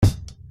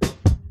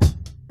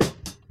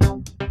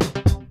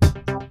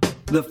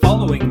The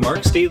following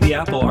Mark's Daily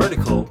Apple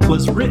article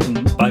was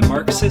written by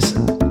Mark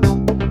Sisson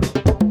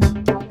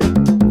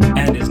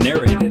and is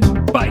narrated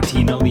by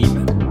Tina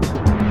Leaman.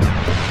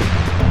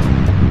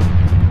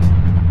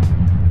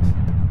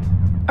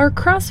 Are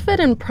CrossFit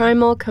and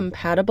Primal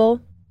compatible?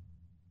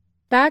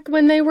 Back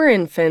when they were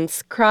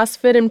infants,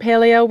 CrossFit and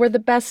paleo were the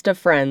best of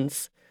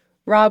friends.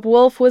 Robb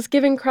Wolf was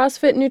giving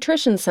CrossFit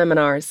nutrition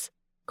seminars.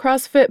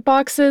 CrossFit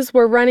boxes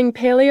were running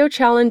paleo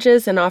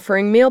challenges and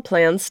offering meal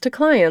plans to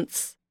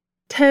clients.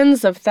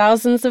 Tens of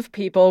thousands of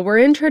people were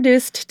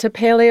introduced to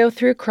paleo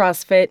through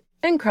CrossFit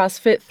and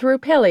CrossFit through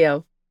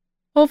paleo.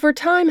 Over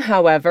time,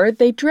 however,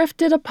 they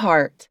drifted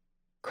apart.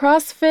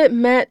 CrossFit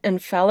met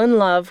and fell in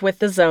love with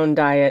the Zone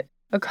diet,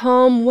 a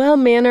calm,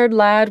 well-mannered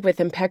lad with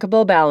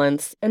impeccable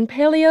balance, and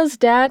paleo's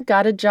dad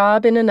got a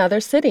job in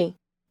another city.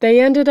 They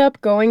ended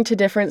up going to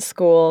different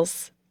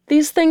schools.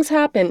 These things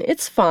happen,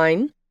 it's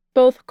fine.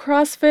 Both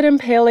CrossFit and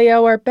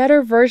paleo are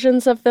better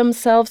versions of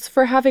themselves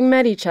for having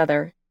met each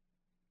other.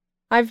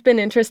 I've been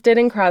interested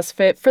in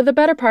CrossFit for the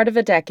better part of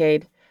a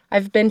decade.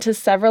 I've been to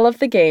several of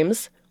the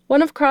games.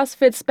 One of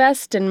CrossFit's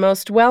best and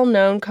most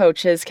well-known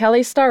coaches,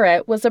 Kelly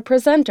Starrett, was a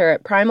presenter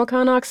at Primal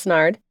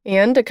Oxnard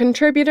and a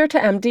contributor to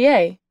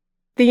MDA.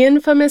 The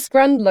infamous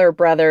Grundler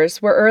brothers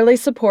were early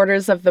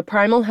supporters of the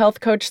Primal Health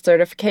Coach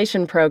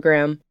Certification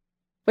Program.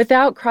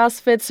 Without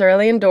CrossFit's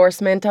early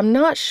endorsement, I'm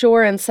not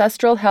sure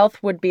ancestral health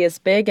would be as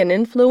big and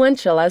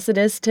influential as it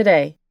is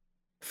today.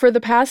 For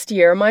the past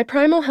year, my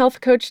Primal Health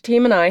Coach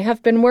team and I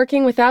have been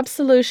working with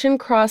Absolution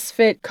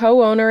CrossFit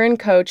co-owner and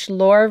coach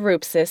Laura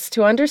Rupsis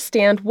to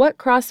understand what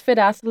CrossFit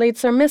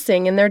athletes are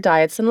missing in their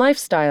diets and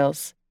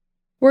lifestyles.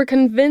 We're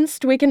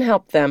convinced we can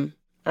help them.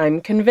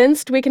 I'm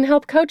convinced we can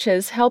help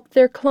coaches help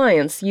their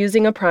clients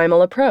using a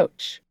primal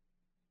approach.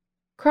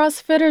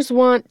 CrossFitters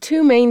want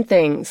two main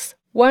things.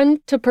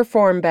 One, to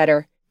perform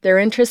better. They're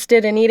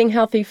interested in eating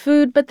healthy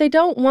food, but they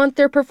don't want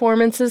their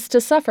performances to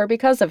suffer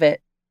because of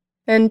it.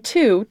 And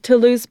two, to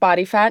lose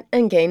body fat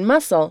and gain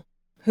muscle.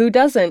 Who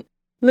doesn't?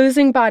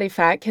 Losing body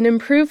fat can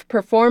improve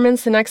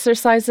performance in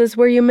exercises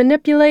where you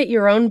manipulate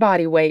your own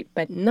body weight,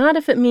 but not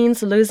if it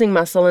means losing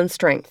muscle and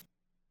strength.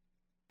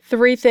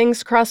 3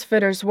 things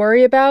CrossFitters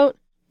worry about.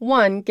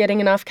 1, getting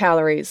enough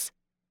calories.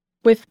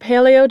 With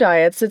paleo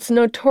diets, it's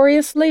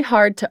notoriously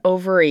hard to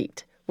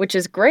overeat, which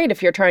is great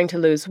if you're trying to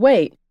lose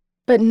weight,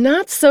 but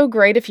not so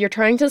great if you're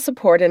trying to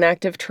support an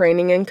active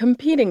training and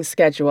competing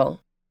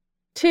schedule.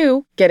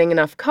 2, getting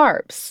enough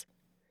carbs.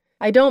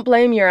 I don't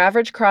blame your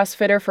average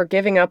CrossFitter for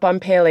giving up on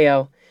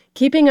paleo.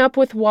 Keeping up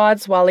with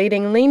WODs while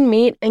eating lean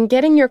meat and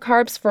getting your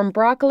carbs from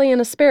broccoli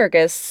and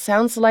asparagus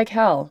sounds like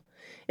hell.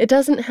 It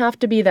doesn't have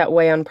to be that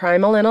way on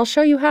Primal, and I'll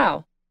show you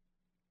how.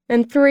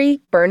 And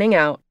 3, burning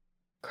out.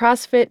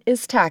 CrossFit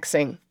is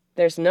taxing.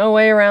 There's no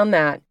way around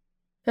that.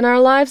 And our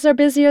lives are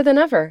busier than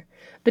ever.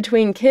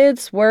 Between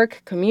kids,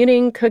 work,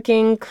 commuting,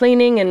 cooking,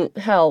 cleaning, and,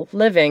 hell,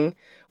 living,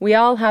 we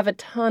all have a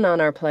ton on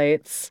our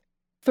plates.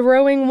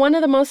 Throwing one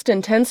of the most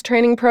intense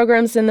training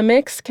programs in the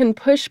mix can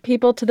push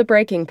people to the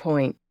breaking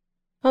point.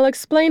 I'll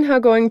explain how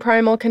going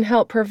primal can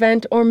help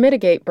prevent or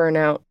mitigate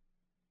burnout.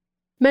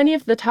 Many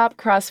of the top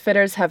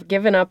CrossFitters have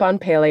given up on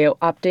paleo,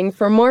 opting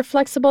for more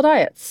flexible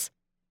diets.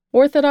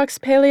 Orthodox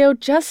paleo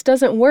just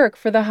doesn't work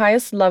for the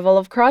highest level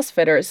of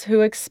CrossFitters who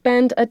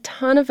expend a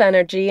ton of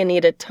energy and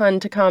need a ton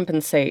to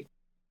compensate.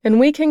 And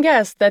we can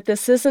guess that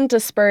this isn't a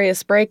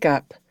spurious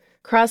breakup.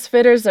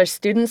 CrossFitters are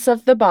students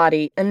of the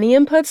body and the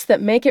inputs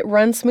that make it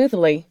run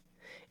smoothly.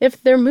 If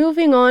they're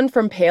moving on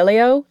from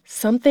paleo,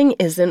 something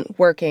isn't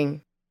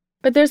working.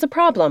 But there's a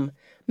problem.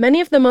 Many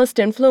of the most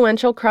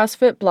influential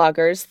CrossFit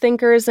bloggers,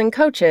 thinkers, and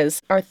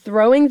coaches are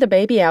throwing the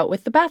baby out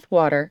with the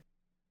bathwater.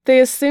 They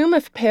assume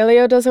if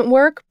paleo doesn't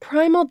work,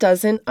 Primal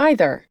doesn't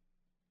either.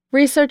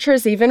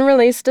 Researchers even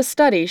released a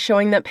study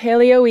showing that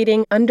paleo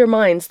eating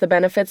undermines the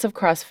benefits of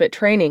CrossFit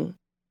training.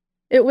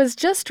 It was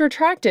just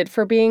retracted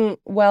for being,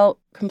 well,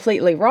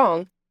 completely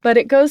wrong, but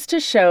it goes to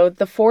show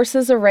the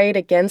forces arrayed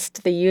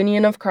against the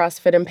union of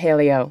CrossFit and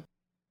paleo.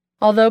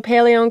 Although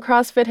paleo and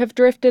CrossFit have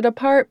drifted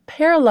apart,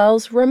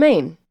 parallels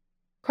remain.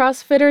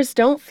 CrossFitters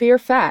don't fear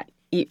fat,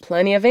 eat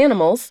plenty of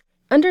animals,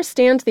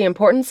 understand the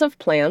importance of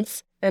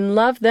plants, and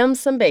love them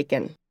some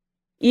bacon.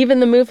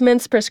 Even the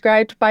movements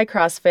prescribed by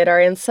CrossFit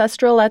are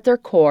ancestral at their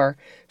core: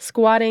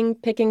 squatting,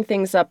 picking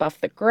things up off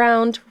the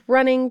ground,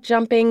 running,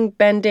 jumping,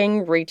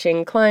 bending,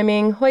 reaching,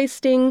 climbing,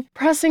 hoisting,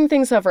 pressing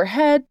things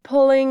overhead,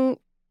 pulling,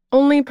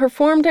 only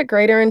performed at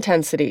greater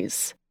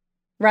intensities.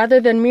 Rather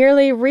than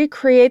merely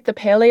recreate the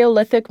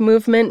Paleolithic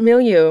movement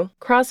milieu,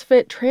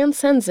 CrossFit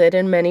transcends it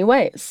in many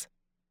ways.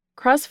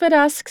 CrossFit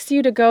asks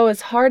you to go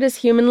as hard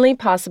as humanly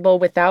possible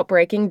without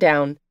breaking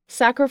down,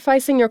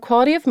 sacrificing your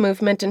quality of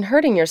movement and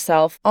hurting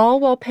yourself, all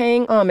while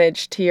paying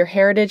homage to your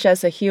heritage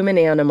as a human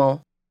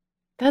animal.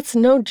 That's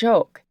no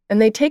joke,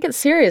 and they take it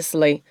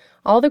seriously.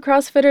 All the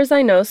CrossFitters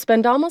I know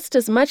spend almost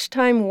as much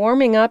time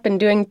warming up and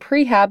doing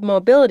prehab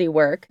mobility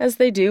work as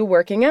they do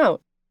working out.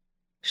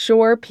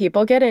 Sure,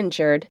 people get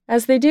injured,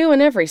 as they do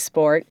in every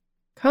sport.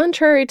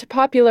 Contrary to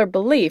popular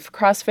belief,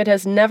 CrossFit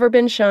has never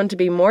been shown to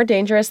be more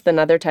dangerous than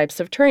other types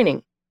of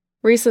training.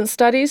 Recent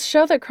studies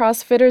show that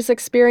CrossFitters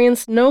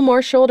experience no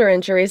more shoulder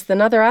injuries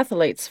than other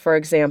athletes, for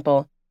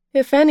example.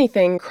 If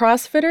anything,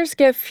 CrossFitters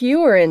get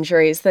fewer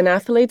injuries than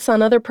athletes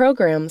on other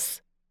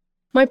programs.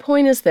 My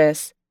point is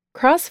this: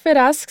 CrossFit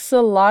asks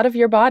a lot of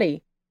your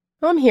body.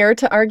 I'm here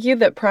to argue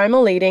that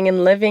primal eating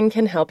and living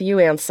can help you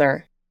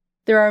answer.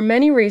 There are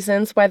many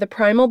reasons why the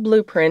Primal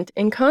blueprint,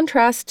 in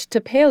contrast to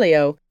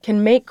paleo,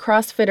 can make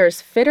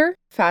CrossFitters fitter,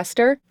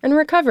 faster, and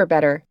recover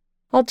better.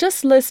 I'll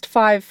just list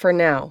 5 for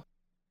now.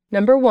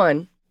 Number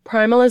 1,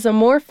 Primal is a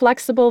more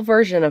flexible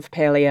version of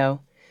paleo.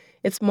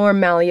 It's more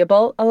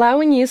malleable,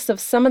 allowing use of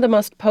some of the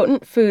most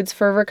potent foods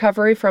for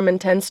recovery from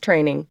intense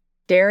training: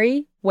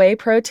 dairy, whey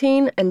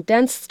protein, and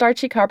dense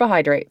starchy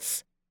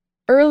carbohydrates.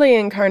 Early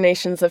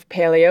incarnations of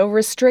paleo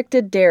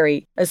restricted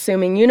dairy,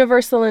 assuming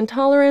universal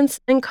intolerance,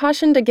 and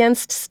cautioned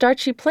against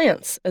starchy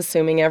plants,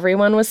 assuming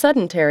everyone was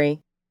sedentary.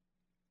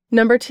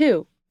 Number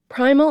 2,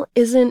 Primal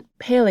isn't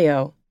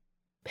paleo.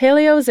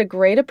 Paleo is a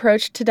great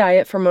approach to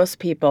diet for most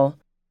people.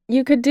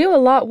 You could do a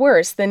lot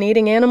worse than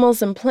eating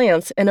animals and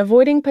plants and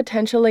avoiding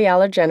potentially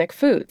allergenic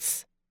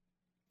foods.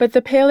 But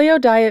the paleo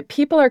diet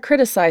people are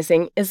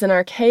criticizing is an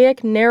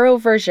archaic, narrow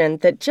version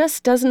that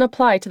just doesn't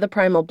apply to the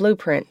Primal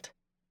blueprint.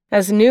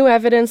 As new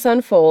evidence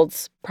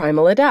unfolds,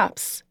 Primal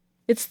adapts.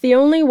 It's the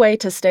only way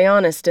to stay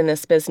honest in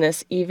this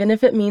business, even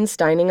if it means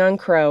dining on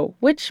crow,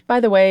 which, by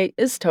the way,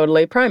 is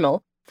totally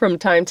primal, from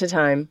time to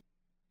time.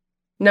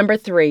 Number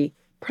 3,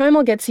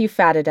 Primal gets you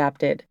fat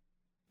adapted.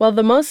 While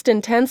the most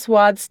intense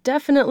WODs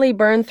definitely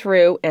burn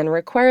through and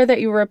require that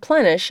you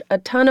replenish a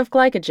ton of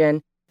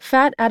glycogen,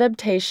 fat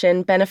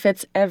adaptation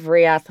benefits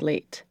every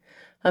athlete.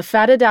 A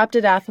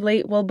fat-adapted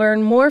athlete will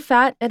burn more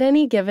fat at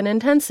any given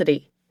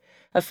intensity.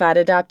 A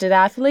fat-adapted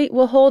athlete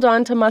will hold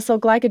on to muscle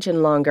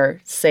glycogen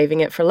longer, saving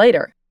it for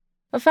later.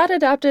 A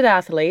fat-adapted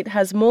athlete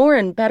has more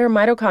and better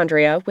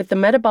mitochondria with the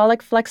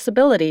metabolic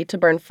flexibility to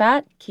burn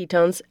fat,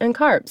 ketones, and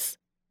carbs.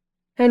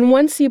 And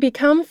once you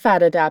become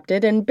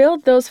fat-adapted and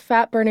build those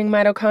fat-burning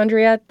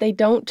mitochondria, they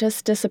don't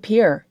just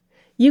disappear.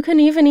 You can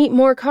even eat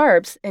more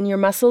carbs, and your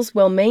muscles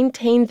will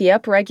maintain the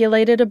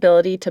upregulated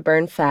ability to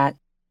burn fat.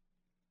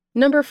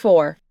 Number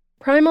 4,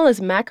 Primal is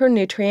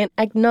macronutrient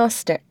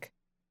agnostic.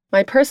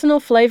 My personal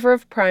flavor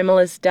of Primal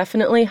is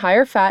definitely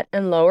higher fat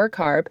and lower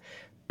carb,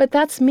 but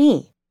that's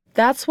me.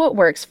 That's what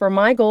works for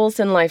my goals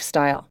and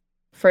lifestyle.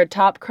 For a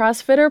top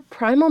CrossFitter,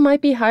 Primal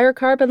might be higher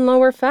carb and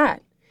lower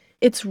fat.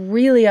 It's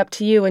really up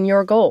to you and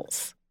your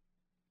goals.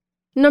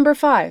 Number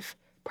 5,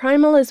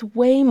 Primal is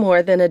way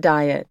more than a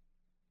diet.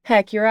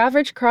 Heck, your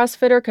average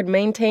CrossFitter could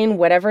maintain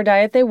whatever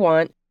diet they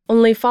want,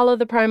 only follow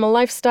the Primal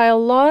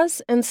lifestyle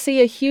laws, and see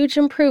a huge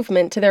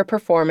improvement to their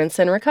performance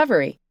and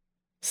recovery.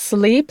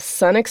 Sleep,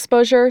 sun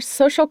exposure,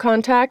 social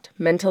contact,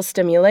 mental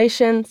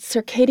stimulation,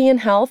 circadian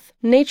health,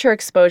 nature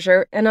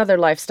exposure, and other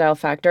lifestyle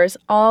factors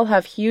all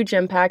have huge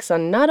impacts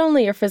on not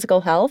only your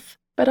physical health,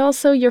 but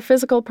also your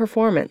physical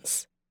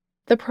performance.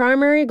 The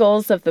primary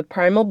goals of the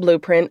Primal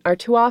blueprint are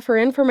to offer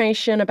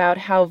information about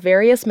how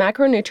various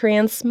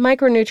macronutrients,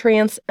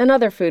 micronutrients, and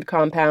other food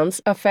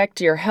compounds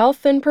affect your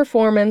health and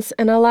performance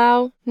and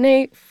allow,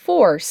 nay,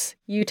 force,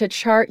 you to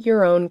chart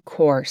your own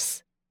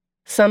course.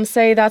 Some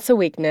say that's a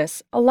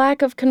weakness, a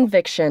lack of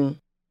conviction.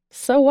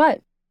 So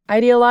what?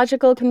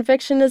 Ideological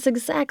conviction is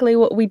exactly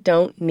what we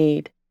don't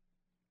need.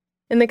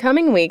 In the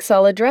coming weeks,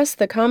 I'll address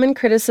the common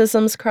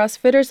criticisms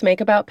CrossFitters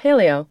make about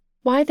paleo,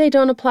 why they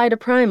don't apply to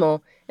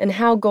Primal, and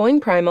how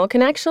going Primal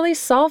can actually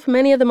solve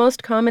many of the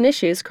most common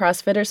issues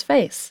CrossFitters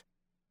face.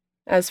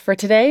 As for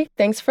today,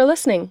 thanks for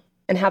listening,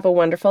 and have a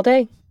wonderful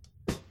day.